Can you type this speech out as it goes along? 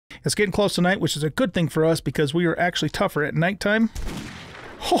It's getting close to night, which is a good thing for us because we are actually tougher at nighttime.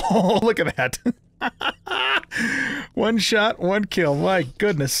 Oh, look at that. One shot, one kill. My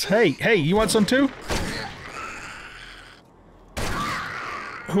goodness. Hey, you want some too?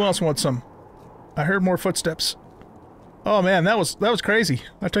 Who else wants some? I heard more footsteps. Oh man, that was crazy.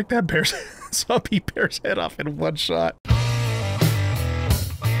 I took that bear's zombie bear's head off in one shot.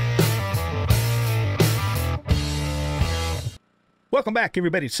 Welcome back,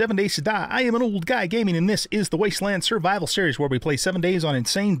 everybody, to 7 Days to Die. I am an old guy gaming, and this is the Wasteland Survival Series, where we play 7 days on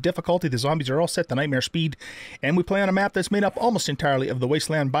insane difficulty. The zombies are all set to nightmare speed, and we play on a map that's made up almost entirely of the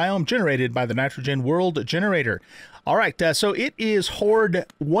Wasteland biome generated by the Nitrogen World Generator. All right, so it is Horde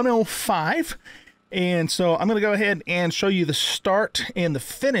 105, and so I'm going to go ahead and show you the start and the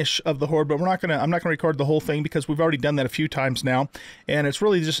finish of the Horde, but I'm not going to record the whole thing because we've already done that a few times now, and it's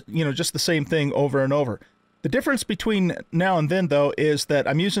really just, just the same thing over and over. The difference between now and then, though, is that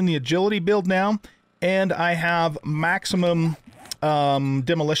I'm using the agility build now, and I have maximum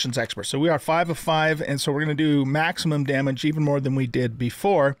demolitions expert. So we are 5 of 5, and so we're going to do maximum damage, even more than we did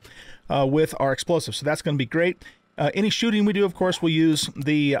before, with our explosives. So that's going to be great. Any shooting we do, of course, we'll use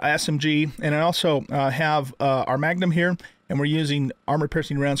the SMG, and I also have our Magnum here, and we're using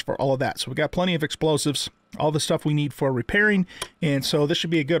armor-piercing rounds for all of that. So we've got plenty of explosives, all the stuff we need for repairing, and so this should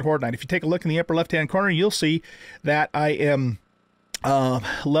be a good Horde night. If you take a look in the upper left-hand corner, you'll see that I am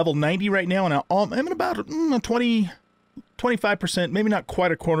level 90 right now, and I'm at about 25%, maybe not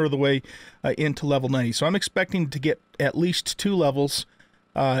quite a quarter of the way into level 90. So I'm expecting to get at least 2 levels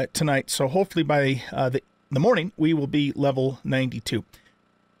tonight, so hopefully by the morning, we will be level 92.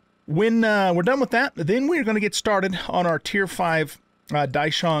 When we're done with that, then we're going to get started on our Tier 5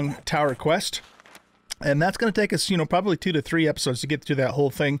 Dishong Tower quest. And that's going to take us, probably 2 to 3 episodes to get through that whole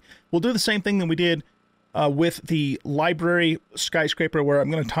thing. We'll do the same thing that we did with the library skyscraper, where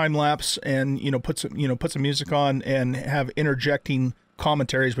I'm going to time lapse and put some music on and have interjecting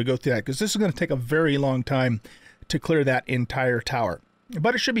commentary as we go through that, because this is going to take a very long time to clear that entire tower.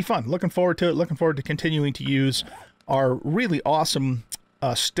 But it should be fun. Looking forward to it. Looking forward to continuing to use our really awesome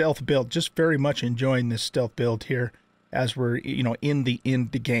stealth build. Just very much enjoying this stealth build here as we're in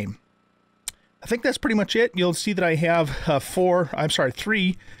the game. I think that's pretty much it. You'll see that I have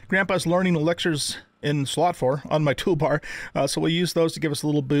 3 Grandpa's Learning Elixirs in slot 4 on my toolbar. So we'll use those to give us a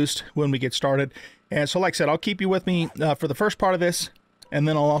little boost when we get started. And so like I said, I'll keep you with me for the first part of this, and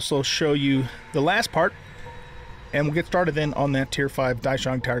then I'll also show you the last part, and we'll get started then on that Tier 5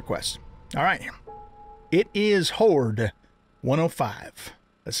 Dishong Tower quest. All right. It is Horde 105.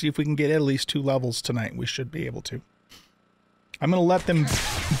 Let's see if we can get at least 2 levels tonight. We should be able to. I'm going to let them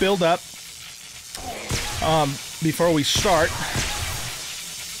build up before we start.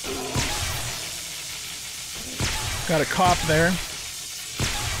 Got a cop there.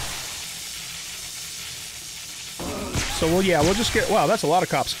 So we'll just get, wow, that's a lot of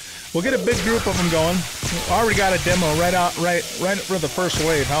cops. We'll get a big group of them going. We already got a demo right for the first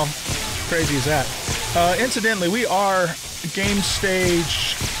wave. How crazy is that? Incidentally, we are game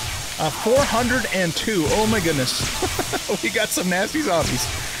stage 402. Oh my goodness. We got some nasty zombies.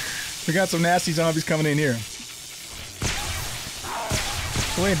 We got some nasty zombies coming in here.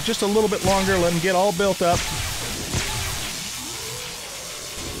 Wait just a little bit longer, let them get all built up.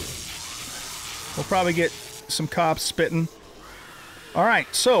 We'll probably get some cops spitting.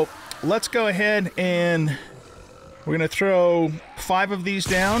 Alright, so let's go ahead and we're going to throw 5 of these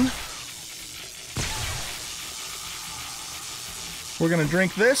down. We're going to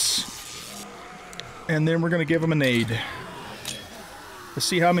drink this, and then we're going to give them a nade. Let's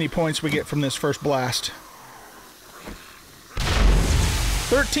see how many points we get from this first blast.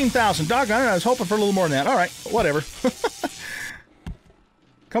 13,000. Doggone it, I was hoping for a little more than that. All right, whatever.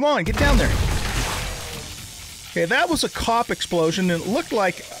 Come on, get down there. Okay, that was a cop explosion, and it looked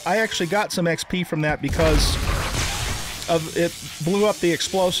like I actually got some XP from that because of it blew up the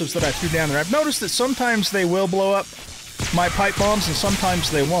explosives that I threw down there. I've noticed that sometimes they will blow up my pipe bombs, and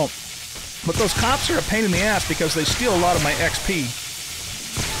sometimes they won't. But those cops are a pain in the ass because they steal a lot of my XP.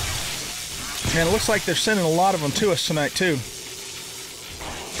 And it looks like they're sending a lot of them to us tonight, too.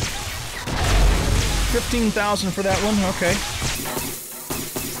 15,000 for that one, okay.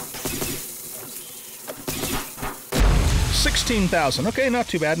 16,000, okay, not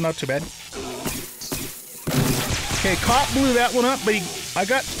too bad, not too bad. Okay, cop blew that one up, but I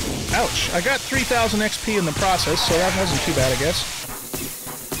got 3,000 XP in the process, so that wasn't too bad, I guess.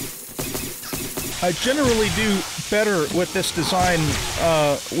 I generally do better with this design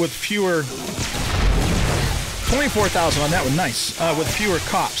with fewer... 24,000 on that one, nice. With fewer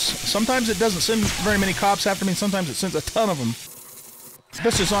cops. Sometimes it doesn't send very many cops after me, sometimes it sends a ton of them.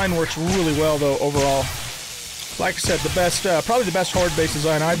 This design works really well, though, overall. Like I said, the best, probably the best horde base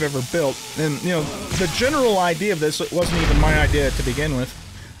design I've ever built. And, you know, the general idea of this wasn't even my idea to begin with.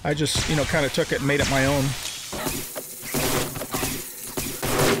 I just, you know, kind of took it and made it my own.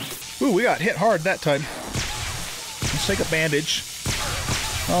 Ooh, we got hit hard that time. Let's take a bandage.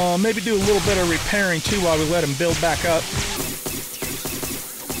 Maybe do a little bit of repairing, too, while we let him build back up.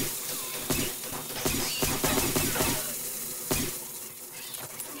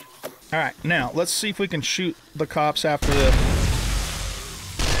 Alright, now, let's see if we can shoot the cops after the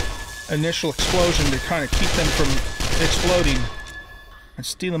initial explosion to kind of keep them from exploding and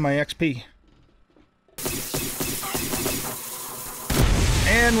stealing my XP.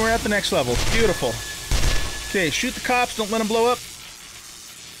 And we're at the next level. Beautiful. Okay, shoot the cops, don't let them blow up.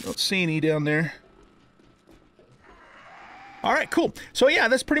 Don't see any down there. Alright, cool. So yeah,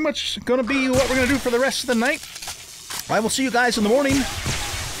 that's pretty much going to be what we're going to do for the rest of the night. I will see you guys in the morning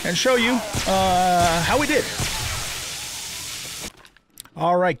and show you how we did.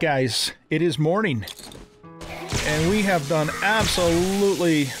 Alright guys, it is morning. And we have done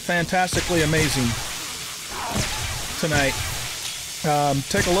absolutely fantastically amazing tonight.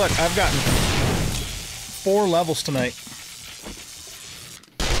 Take a look, I've gotten 4 levels tonight.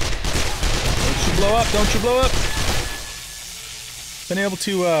 Don't you blow up, don't you blow up. Been able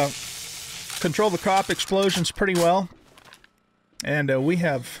to control the cop explosions pretty well. And we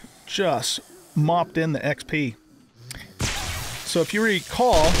have just mopped in the XP. So if you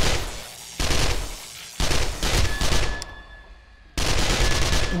recall,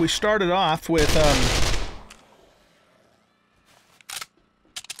 we started off with,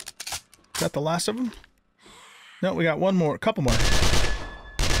 is that the last of them? No, we got one more, a couple more.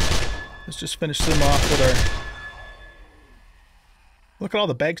 Let's just finish them off with our... Look at all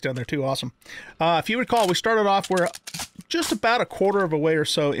the bags down there too, awesome. If you recall, we started off, we're just about a quarter of a way or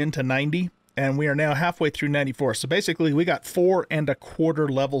so into 90, and we are now halfway through 94. So basically, we got 4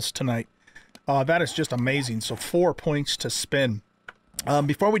 1/4 levels tonight. That is just amazing. So 4 points to spin.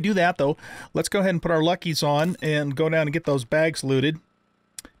 Before we do that, though, let's go ahead and put our luckies on and go down and get those bags looted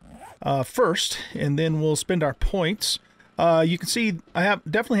first, and then we'll spend our points. You can see I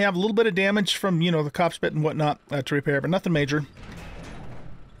definitely have a little bit of damage from, you know, the cop spit and whatnot to repair, but nothing major.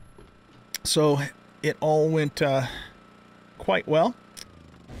 So it all went quite well.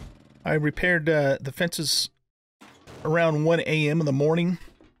 I repaired the fences around 1 a.m. in the morning,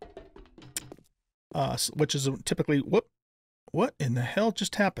 which is typically... Whoop! What in the hell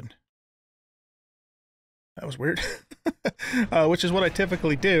just happened? That was weird. Which is what I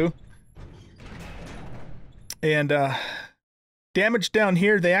typically do. And damage down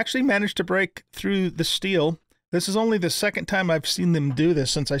here, they actually managed to break through the steel. This is only the second time I've seen them do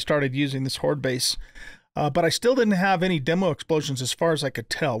this since I started using this horde base. But I still didn't have any demo explosions as far as I could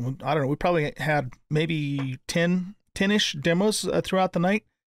tell. I don't know, we probably had maybe 10-ish demos throughout the night.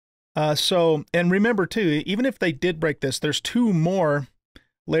 And remember too, even if they did break this, there's 2 more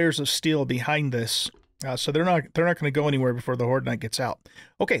layers of steel behind this. So they're not going to go anywhere before the horde night gets out.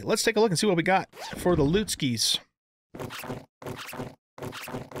 Okay, let's take a look and see what we got for the loot skis.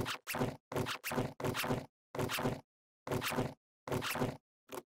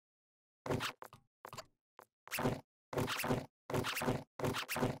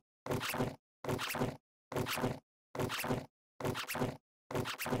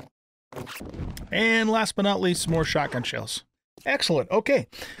 And last but not least, more shotgun shells. Excellent. Okay,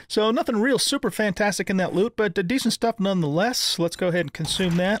 so nothing real super fantastic in that loot, but decent stuff nonetheless. Let's go ahead and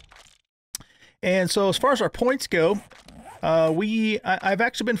consume that. And so as far as our points go, I've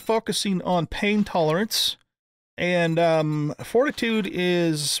actually been focusing on pain tolerance. And fortitude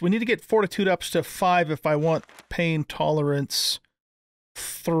is... We need to get fortitude up to 5 if I want pain tolerance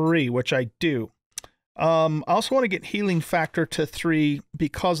 3, which I do. I also want to get healing factor to 3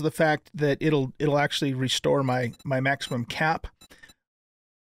 because of the fact that it'll actually restore my maximum cap.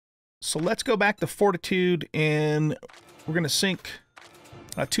 So let's go back to fortitude, and we're going to sink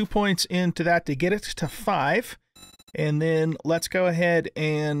 2 points into that to get it to 5. And then let's go ahead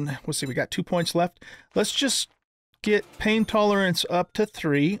and, let's see, we got 2 points left. Let's just get pain tolerance up to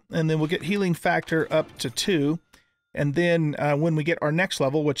 3, and then we'll get healing factor up to 2. And then when we get our next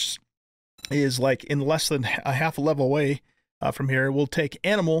level, which is like in less than a half a level away from here, we'll take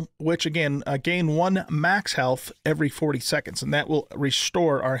animal, which again, gain 1 max health every 40 seconds. And that will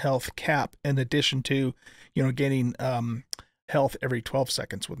restore our health cap in addition to, you know, gaining health every 12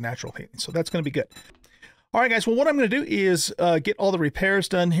 seconds with natural healing. So that's going to be good. All right, guys. Well, what I'm going to do is get all the repairs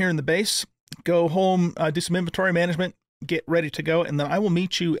done here in the base, go home, do some inventory management, get ready to go, and then I will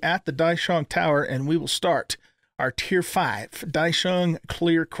meet you at the Dishong Tower, and we will start our Tier 5 Dishong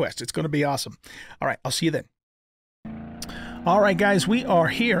Clear Quest. It's going to be awesome. All right, I'll see you then. All right, guys, we are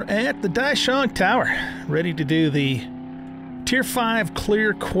here at the Dishong Tower, ready to do the Tier 5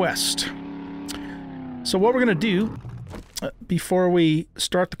 Clear Quest. So what we're going to do before we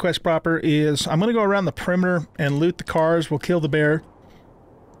start the quest proper is I'm going to go around the perimeter and loot the cars. We'll kill the bear.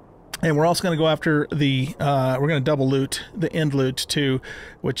 And we're also going to go after the, we're going to double loot the end loot too,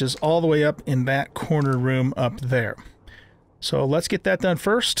 which is all the way up in that corner room up there. So let's get that done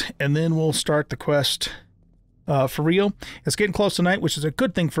first, and then we'll start the quest for real. It's getting close to night, which is a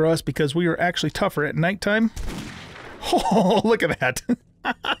good thing for us because we are actually tougher at nighttime. Oh, look at that.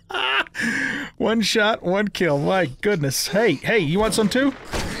 One shot, one kill. My goodness. Hey, you want some too?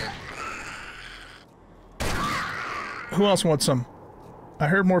 Who else wants some? I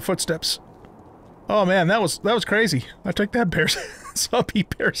heard more footsteps. Oh man, that was crazy. I took that bear's zombie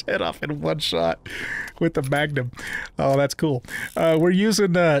bear's head off in one shot with the Magnum. Oh, that's cool. We're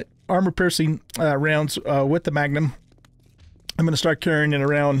using armor-piercing rounds with the Magnum. I'm going to start carrying it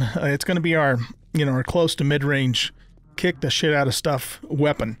around. It's going to be our, our close to mid-range, kick the shit out of stuff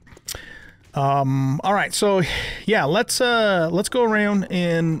weapon. All right, so yeah, let's go around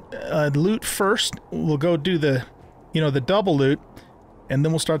and loot first. We'll go do the, the double loot, and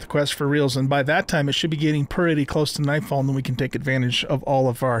then we'll start the quest for reals. And by that time, it should be getting pretty close to nightfall, and then we can take advantage of all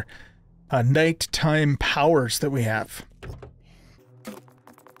of our nighttime powers that we have.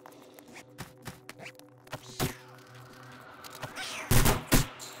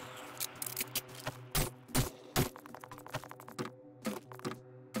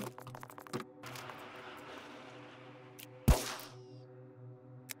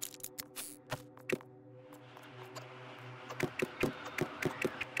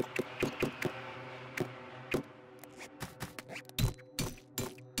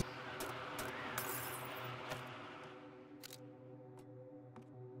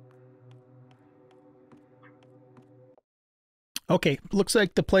 Okay, looks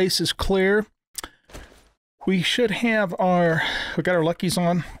like the place is clear. We should have we got our luckies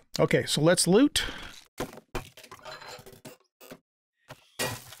on. Okay, so let's loot.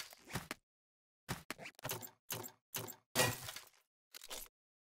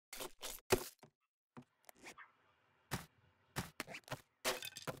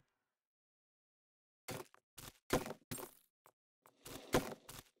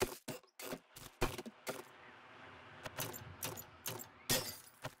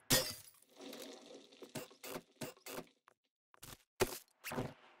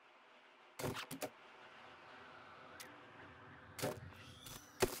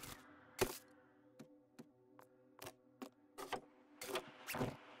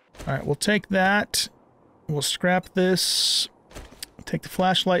 All right, we'll take that. We'll scrap this. Take the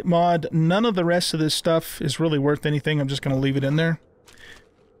flashlight mod. None of the rest of this stuff is really worth anything. I'm just going to leave it in there.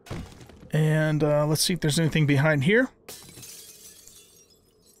 And let's see if there's anything behind here.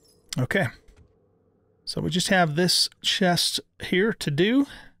 Okay. So we just have this chest here to do.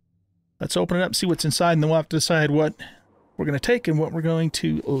 Let's open it up, see what's inside, and then we'll have to decide what we're going to take and what we're going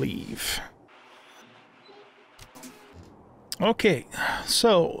to leave. Okay,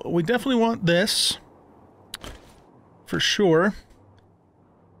 so we definitely want this for sure.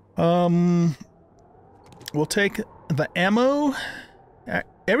 We'll take the ammo.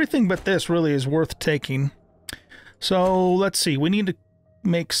 Everything but this really is worth taking. So let's see, we need to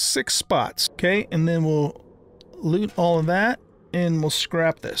make 6 spots, okay? And then we'll loot all of that and we'll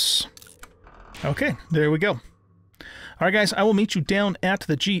scrap this. Okay, there we go. All right, guys, I will meet you down at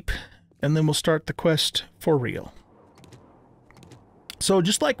the Jeep and then we'll start the quest for real. So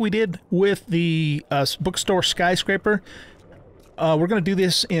just like we did with the bookstore skyscraper, we're going to do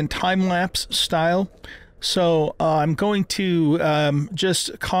this in time-lapse style. So I'm going to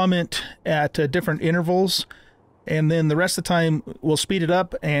just comment at different intervals, and then the rest of the time we'll speed it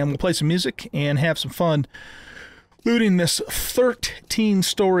up and we'll play some music and have some fun looting this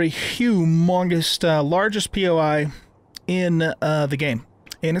 13-story, humongous, largest POI in the game.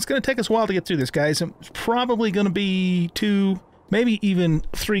 And it's going to take us a while to get through this, guys. It's probably going to be 2, maybe even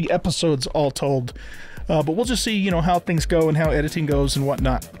 3 episodes all told. But we'll just see, how things go and how editing goes and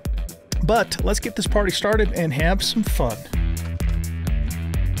whatnot. But let's get this party started and have some fun.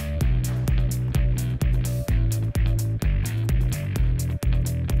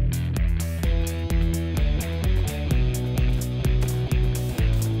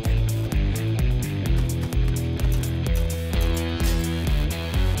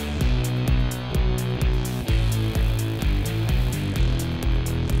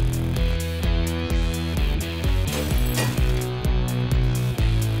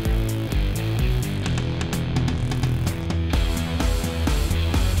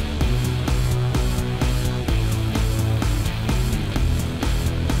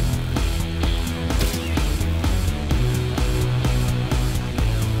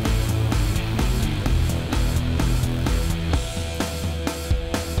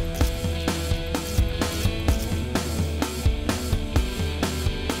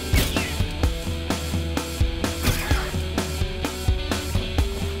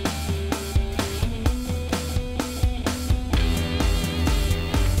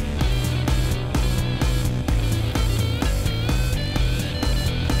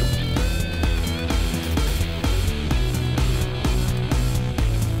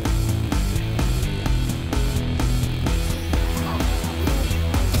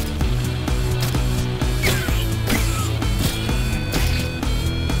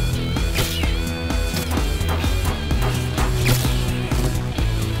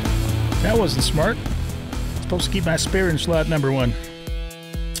 wasn't smart. Supposed to keep my spare in slot number 1.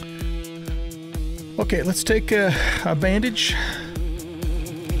 Okay, let's take a bandage.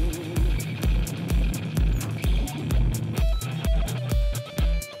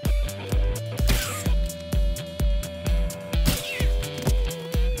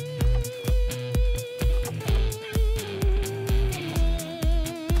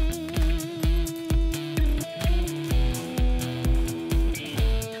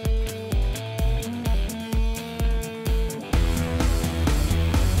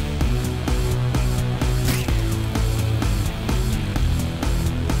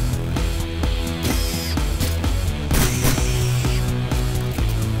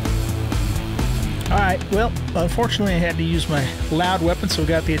 Well, unfortunately I had to use my loud weapon, so we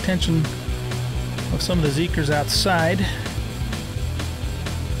got the attention of some of the Zeekers outside.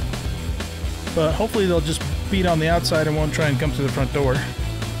 But hopefully they'll just beat on the outside and won't try and come through the front door.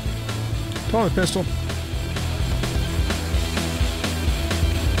 Toilet pistol.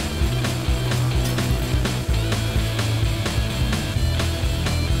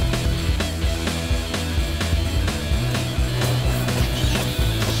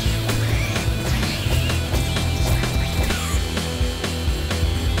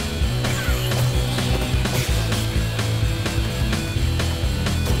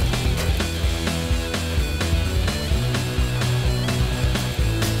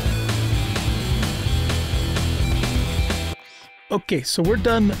 Okay, so we're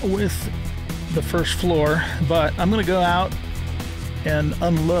done with the first floor, but I'm going to go out and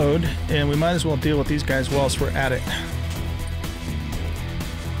unload, and we might as well deal with these guys whilst we're at it.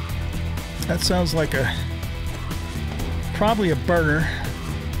 That sounds like probably a burner.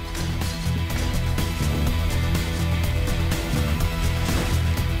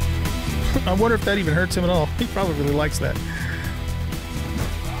 I wonder if that even hurts him at all. He probably really likes that.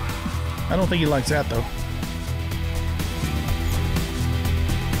 I don't think he likes that though.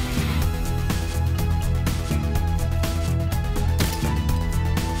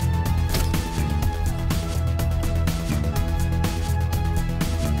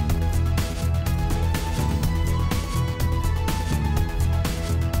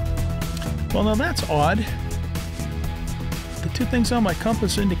 Well, now that's odd. The two things on my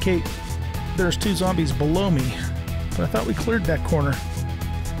compass indicate there's 2 zombies below me, but I thought we cleared that corner.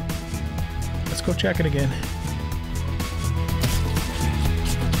 Let's go check it again.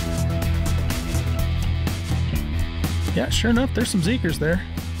 Yeah, sure enough, there's some Zeekers there.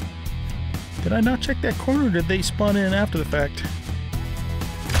 Did I not check that corner, or did they spawn in after the fact?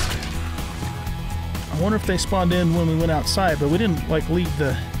 I wonder if they spawned in when we went outside, but we didn't like leave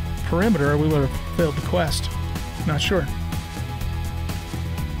the perimeter, or we would have failed the quest. Not sure.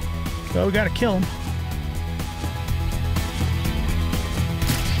 Well, we gotta kill him.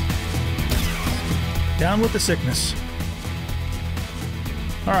 Down with the sickness.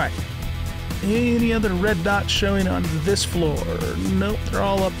 Alright. Any other red dots showing on this floor? Nope, they're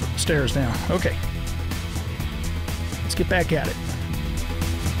all upstairs now. Okay. Let's get back at it.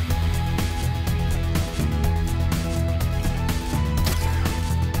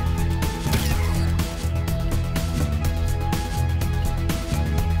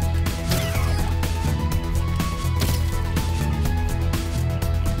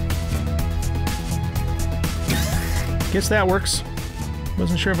 Guess that works.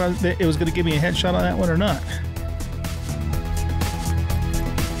 Wasn't sure if it was going to give me a headshot on that one or not.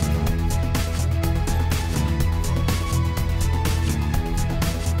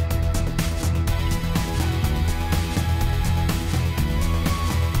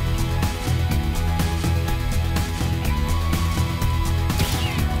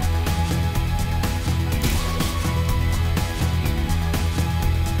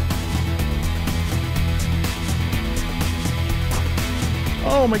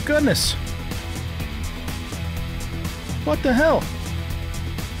 Oh my goodness! What the hell?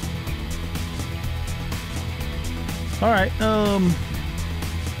 Alright, I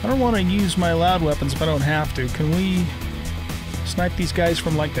don't want to use my loud weapons if I don't have to. Can we snipe these guys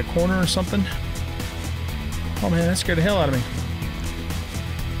from like the corner or something? Oh man, that scared the hell out of me.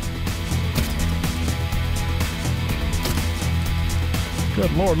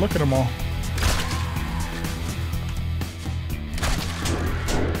 Good lord, look at them all.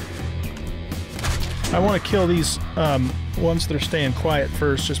 I want to kill these ones that are staying quiet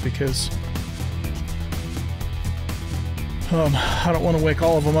first, just because I don't want to wake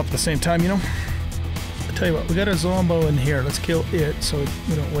all of them up at the same time, you know? I tell you what, we got a zombo in here. Let's kill it so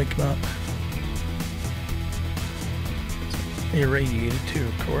we don't wake him up. It's irradiated too,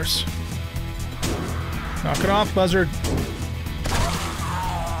 of course. Knock it off, buzzard.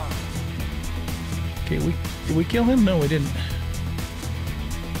 Okay, did we kill him? No, we didn't.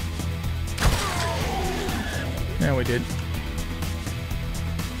 Yeah, we did.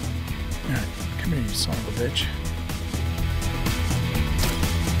 Alright, come here, you son of a bitch.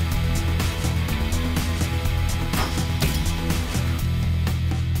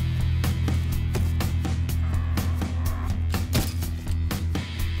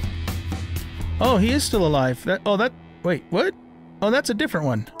 Oh, he is still alive. Wait, what? Oh, that's a different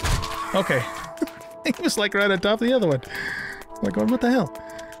one. Okay. He was like right on top of the other one. Like, what the hell?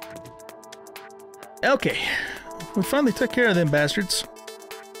 Okay. We finally took care of them bastards.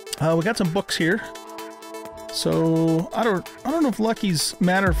 We got some books here. So, I don't know if luckies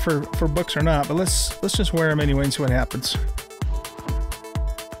matter for books or not, but let's just wear them anyway and see what happens.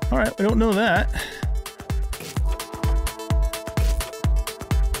 Alright, we don't know that.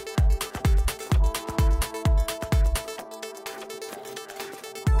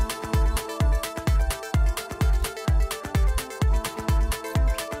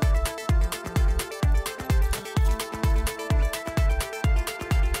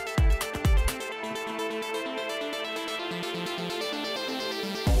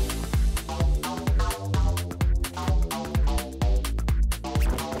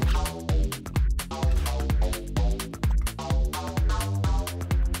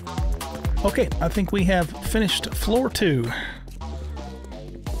 Okay, I think we have finished floor 2. So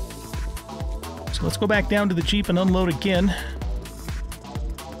let's go back down to the Jeep and unload again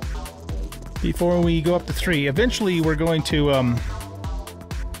before we go up to 3. Eventually we're going to,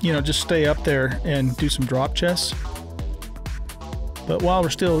 you know, just stay up there and do some drop chests. But while we're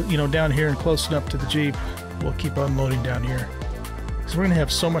still, you know, down here and close enough to the Jeep, we'll keep unloading down here. Because we're going to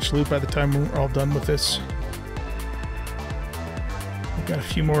have so much loot by the time we're all done with this. We've got a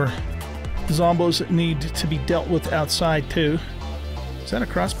few more zombos that need to be dealt with outside too. Is that a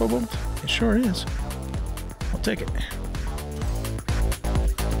crossbow bolt? It sure is. I'll take it.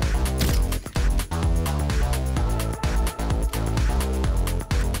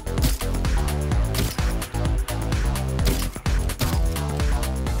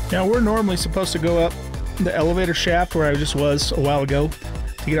 Now we're normally supposed to go up the elevator shaft where I just was a while ago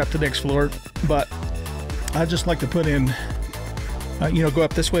to get up to the next floor, but I just like to put in you know, go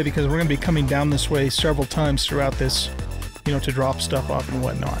up this way because we're going to be coming down this way several times throughout this, you know, to drop stuff off and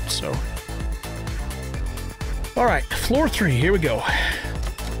whatnot, so. Alright, floor 3, here we go.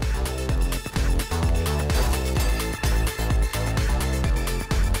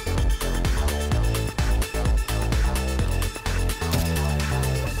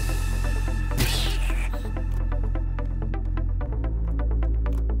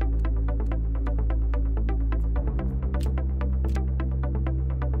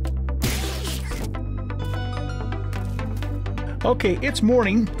 Okay, it's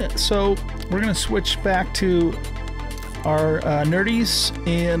morning, so we're going to switch back to our nerdies,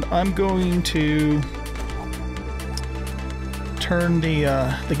 and I'm going to turn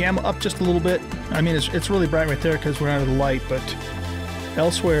the gamma up just a little bit. I mean, it's really bright right there because we're under the light, but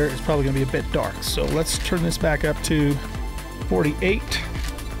elsewhere it's probably going to be a bit dark. So let's turn this back up to 48,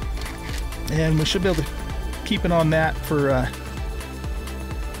 and we should be able to keep it on that for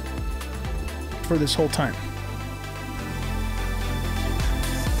this whole time.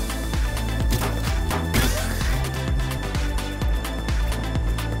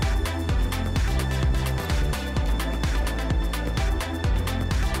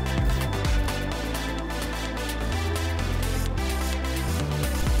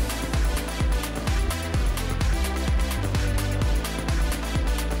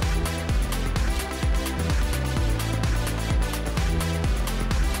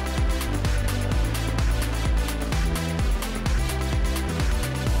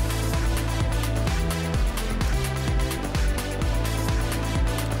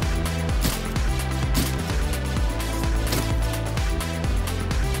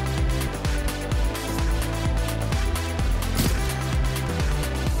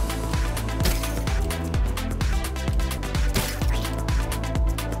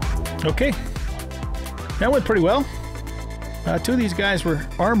 Okay, that went pretty well. Two of these guys were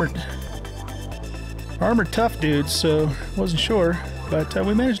armored tough dudes, so wasn't sure, but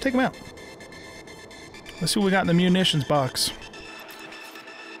we managed to take them out. Let's see what we got in the munitions box.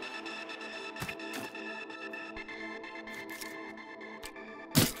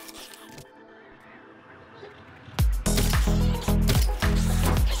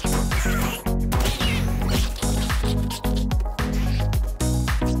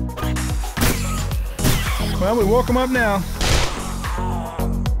 Well, we woke him up now.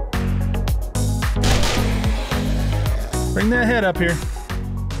 Bring that head up here.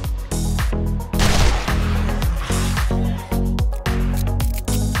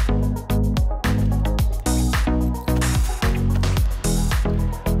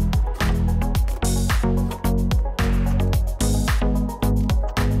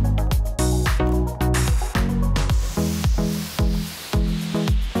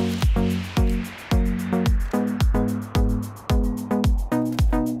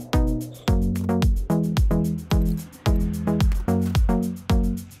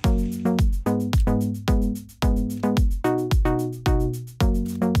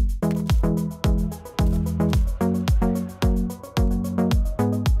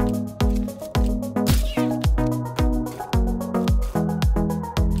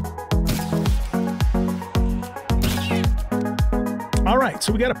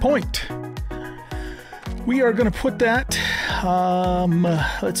 got a point. We are going to put that,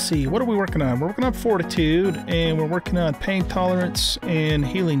 let's see, what are we working on? We're working on fortitude, and we're working on pain tolerance and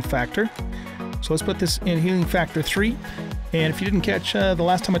healing factor. So let's put this in healing factor 3. And if you didn't catch the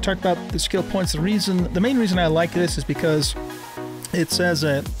last time I talked about the skill points, the main reason I like this is because it says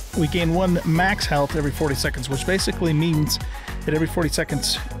that we gain 1 max health every 40 seconds, which basically means that every 40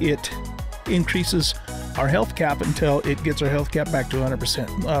 seconds it increases our health cap until it gets our health cap back to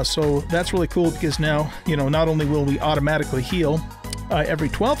 100%. So that's really cool because now, you know, not only will we automatically heal every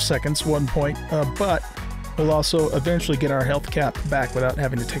 12 seconds 1 point, but we'll also eventually get our health cap back without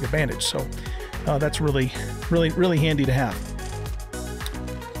having to take a bandage. So that's really handy to have.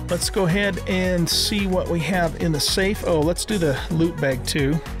 Let's go ahead and see what we have in the safe. Oh, let's do the loot bag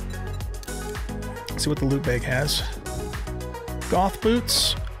too. See what the loot bag has. Goth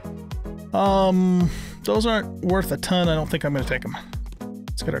boots. Those aren't worth a ton. I don't think I'm going to take them.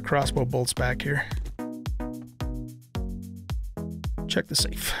 Let's get our crossbow bolts back here. Check the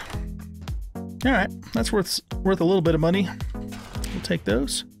safe. All right, that's worth a little bit of money. We'll take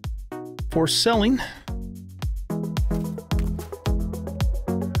those for selling.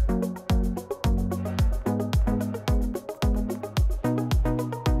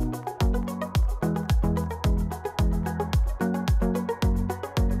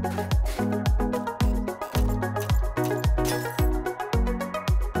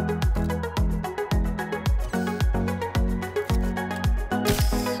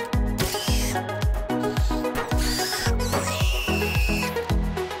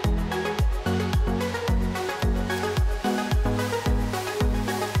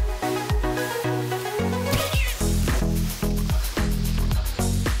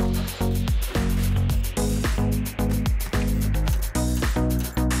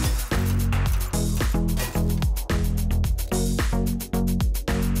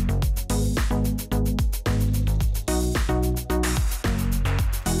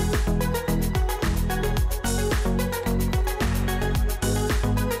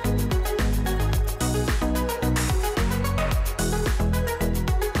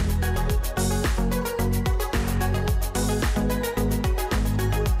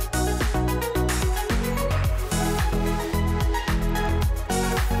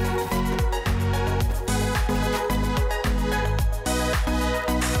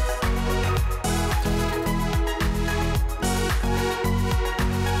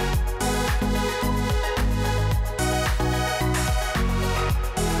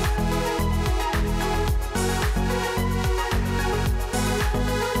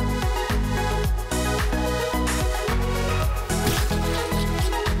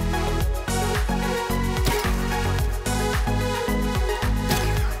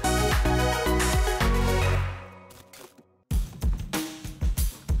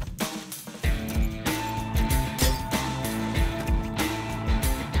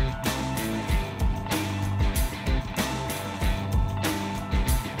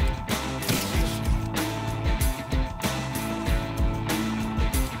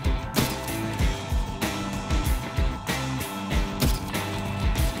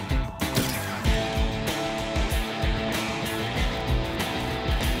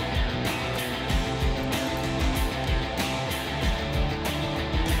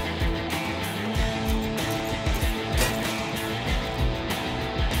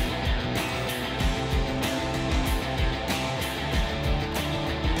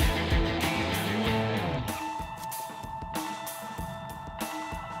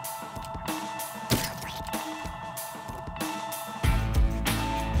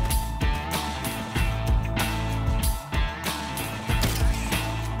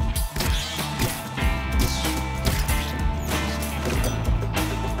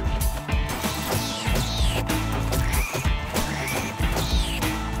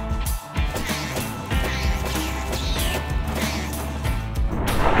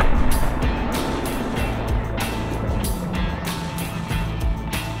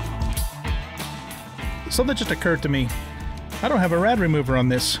 Something just occurred to me. I don't have a rad remover on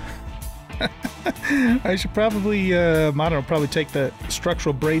this. I should probably, I don't know, probably take the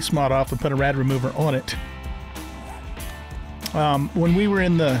structural brace mod off and put a rad remover on it. When we were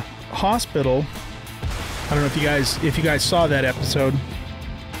in the hospital, I don't know if you guys saw that episode.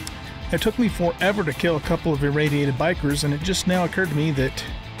 It took me forever to kill a couple of irradiated bikers, and it just now occurred to me that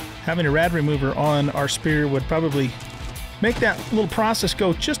having a rad remover on our spear would probably make that little process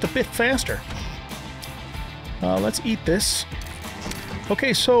go just a bit faster. Let's eat this.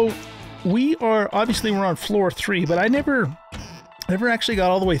 Okay, so we're on floor 3, but I never actually got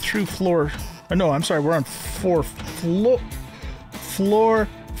all the way through floor. No, I'm sorry, we're on floor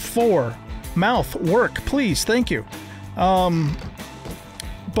 4. Mouth, work, please, thank you.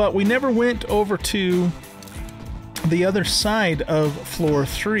 But we never went over to the other side of floor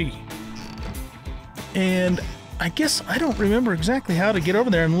 3. And I guess I don't remember exactly how to get over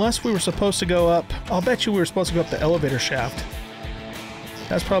there unless we were supposed to go up. I'll bet you we were supposed to go up the elevator shaft.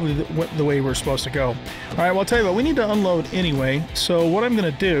 That's probably the way we're supposed to go. All right, well, I'll tell you what, we need to unload anyway. So what I'm going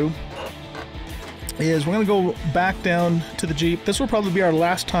to do is we're going to go back down to the Jeep. This will probably be our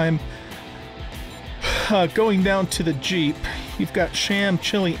last time going down to the Jeep. You've got sham,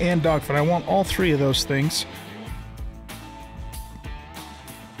 chili, and dog food. I want all 3 of those things.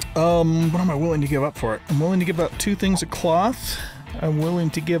 What am I willing to give up for it? I'm willing to give up 2 things of cloth. I'm willing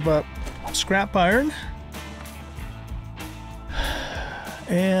to give up scrap iron.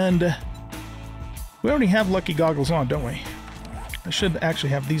 And we already have lucky goggles on, don't we? I should actually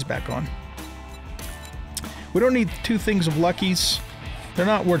have these back on. We don't need 2 things of luckies. They're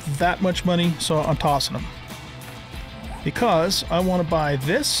not worth that much money, so I'm tossing them. Because I want to buy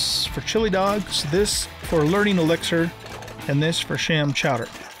this for chili dogs, this for learning elixir, and this for sham chowder.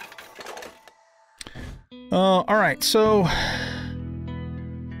 Alright, so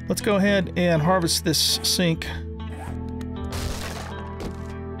let's go ahead and harvest this sink.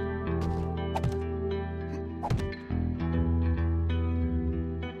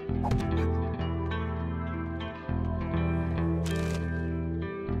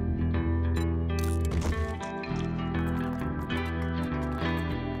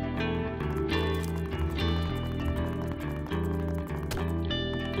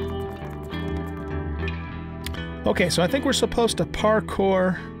 Okay, so I think we're supposed to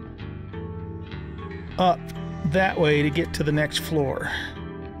parkour up that way to get to the next floor.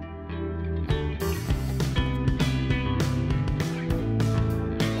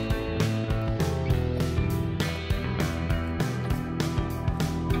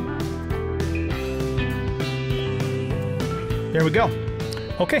 There we go.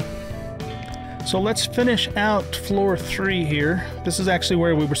 Okay, so let's finish out floor 3 here. This is actually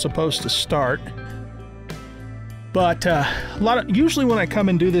where we were supposed to start. But usually when I come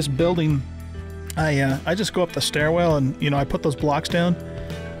and do this building, I just go up the stairwell and, you know, I put those blocks down.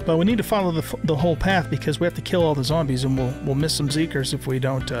 But we need to follow the whole path because we have to kill all the zombies, and we'll miss some Zeekers if we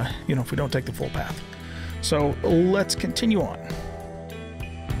don't, if we don't take the full path. So let's continue on.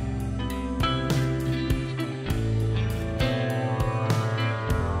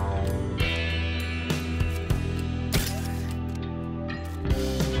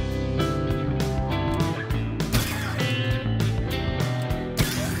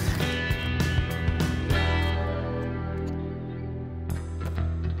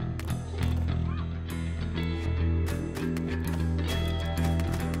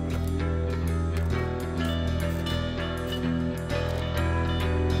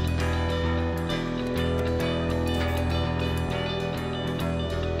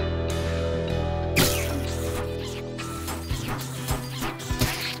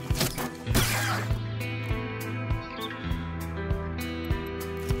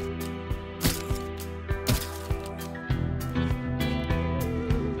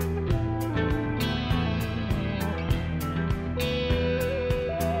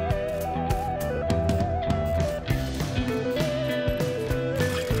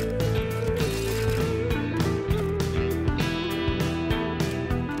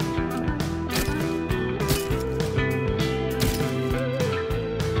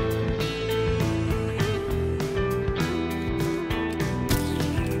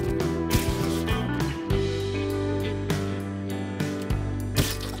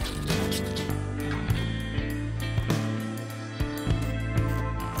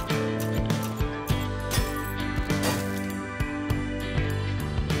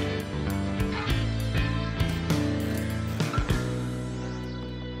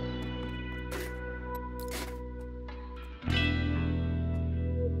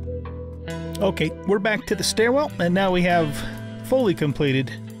 Okay, we're back to the stairwell, and now we have fully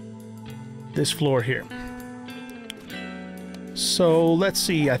completed this floor here. So let's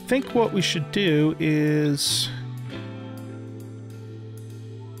see, I think what we should do is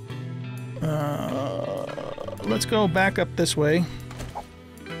let's go back up this way.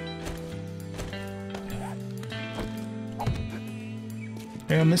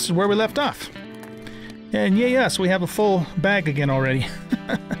 And this is where we left off. And yes, we have a full bag again already.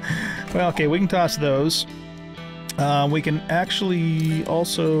 Well, okay, we can toss those. We can actually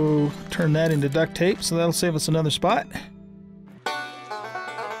also turn that into duct tape, so that'll save us another spot.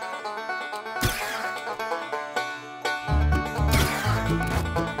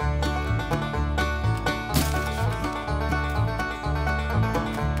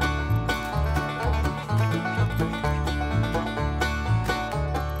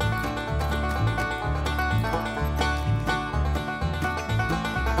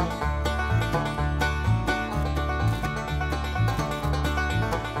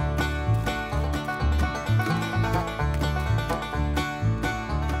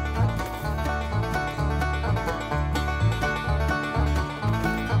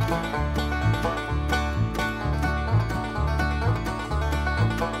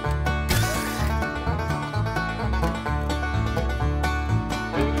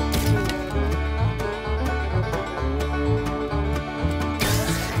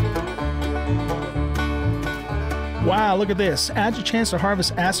 yeah, look at this. Adds a chance to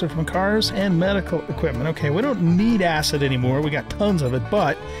harvest acid from cars and medical equipment. Okay, we don't need acid anymore. We got tons of it,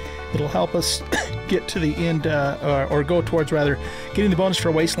 but it'll help us get to the end, or go towards, rather, getting the bonus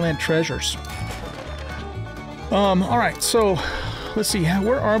for Wasteland treasures. All right, so let's see.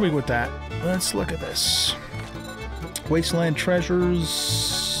 Where are we with that? Let's look at this. Wasteland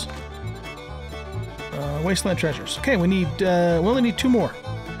treasures. Wasteland treasures. Okay, we only need 2 more.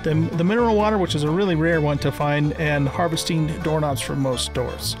 The mineral water, which is a really rare one to find, and harvesting doorknobs from most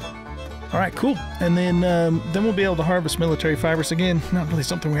stores. All right, cool. And then we'll be able to harvest military fibers again. Not really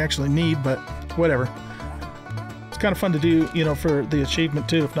something we actually need, but whatever. It's kind of fun to do, you know, for the achievement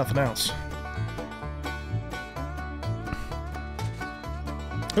too, if nothing else.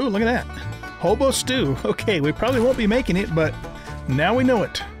 Ooh, look at that. Hobo stew. Okay, we probably won't be making it, but now we know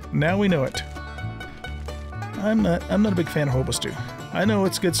it. Now we know it. I'm not a big fan of hobo stew. I know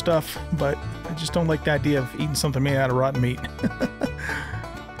it's good stuff, but I just don't like the idea of eating something made out of rotten meat.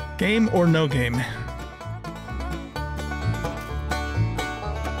 Game or no game?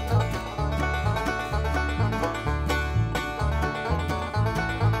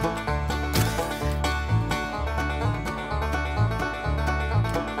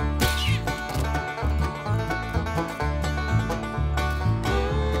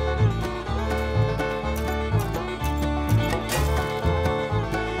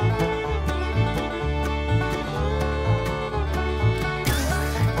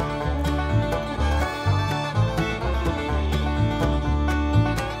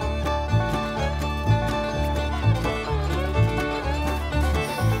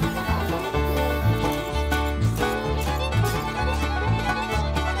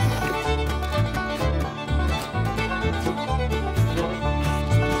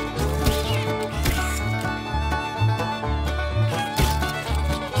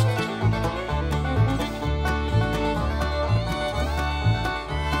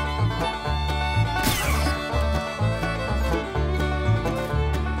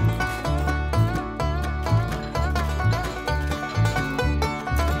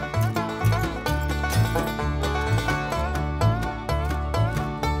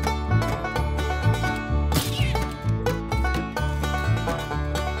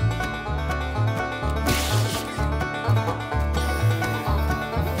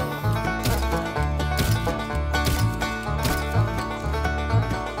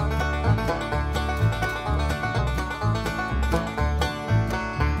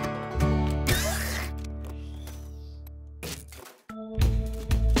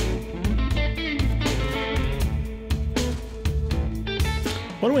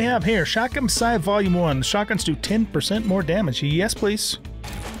 What do we have here? Shotgun Messiah Volume 1. Shotguns do 10% more damage. Yes, please.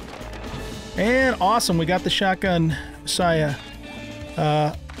 And awesome, we got the Shotgun Messiah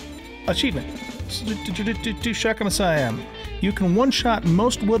achievement. Shotgun Messiah. You can one-shot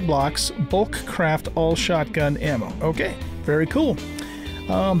most wood blocks, bulk craft all shotgun ammo. Okay, very cool.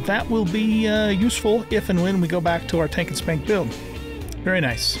 That will be useful if and when we go back to our tank and spank build. Very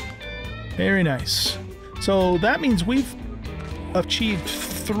nice. Very nice. So that means we've achieved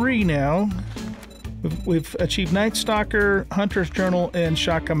 3 now. We've achieved Night Stalker, Hunter's Journal, and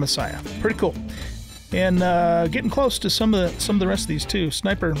Shotgun Messiah. Pretty cool. And getting close to some of the rest of these too.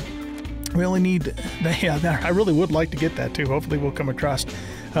 Sniper, we only need. Yeah, I really would like to get that too. Hopefully, we'll come across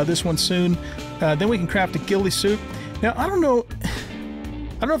this one soon. Then we can craft a ghillie suit. Now, I don't know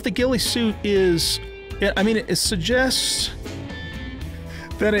if the ghillie suit is. I mean, it suggests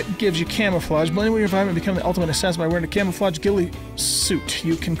that it gives you camouflage. Blending with your environment, become the ultimate assassin by wearing a camouflage ghillie suit.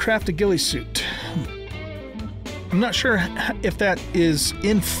 You can craft a ghillie suit. I'm not sure if that is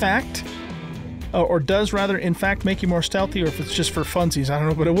in fact, or does rather in fact make you more stealthy, or if it's just for funsies. I don't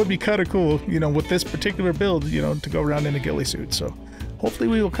know, but it would be kind of cool, you know, with this particular build, you know, to go around in a ghillie suit. So hopefully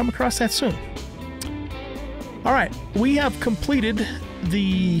we will come across that soon. All right, we have completed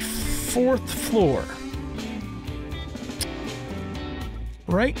the 4th floor.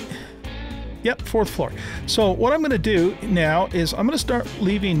 Right? Yep, 4th floor. So what I'm going to do now is I'm going to start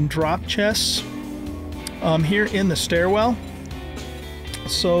leaving drop chests here in the stairwell.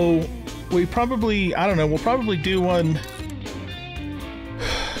 So we probably, I don't know, we'll probably do one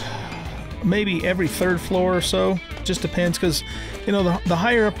maybe every 3rd floor or so. Just depends, because, you know, the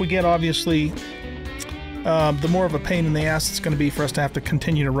higher up we get, obviously, the more of a pain in the ass it's going to be for us to have to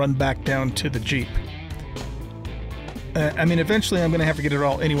continue to run back down to the Jeep. I mean, eventually I'm going to have to get it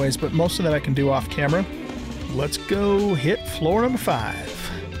all anyways, but most of that I can do off camera. Let's go hit floor number 5.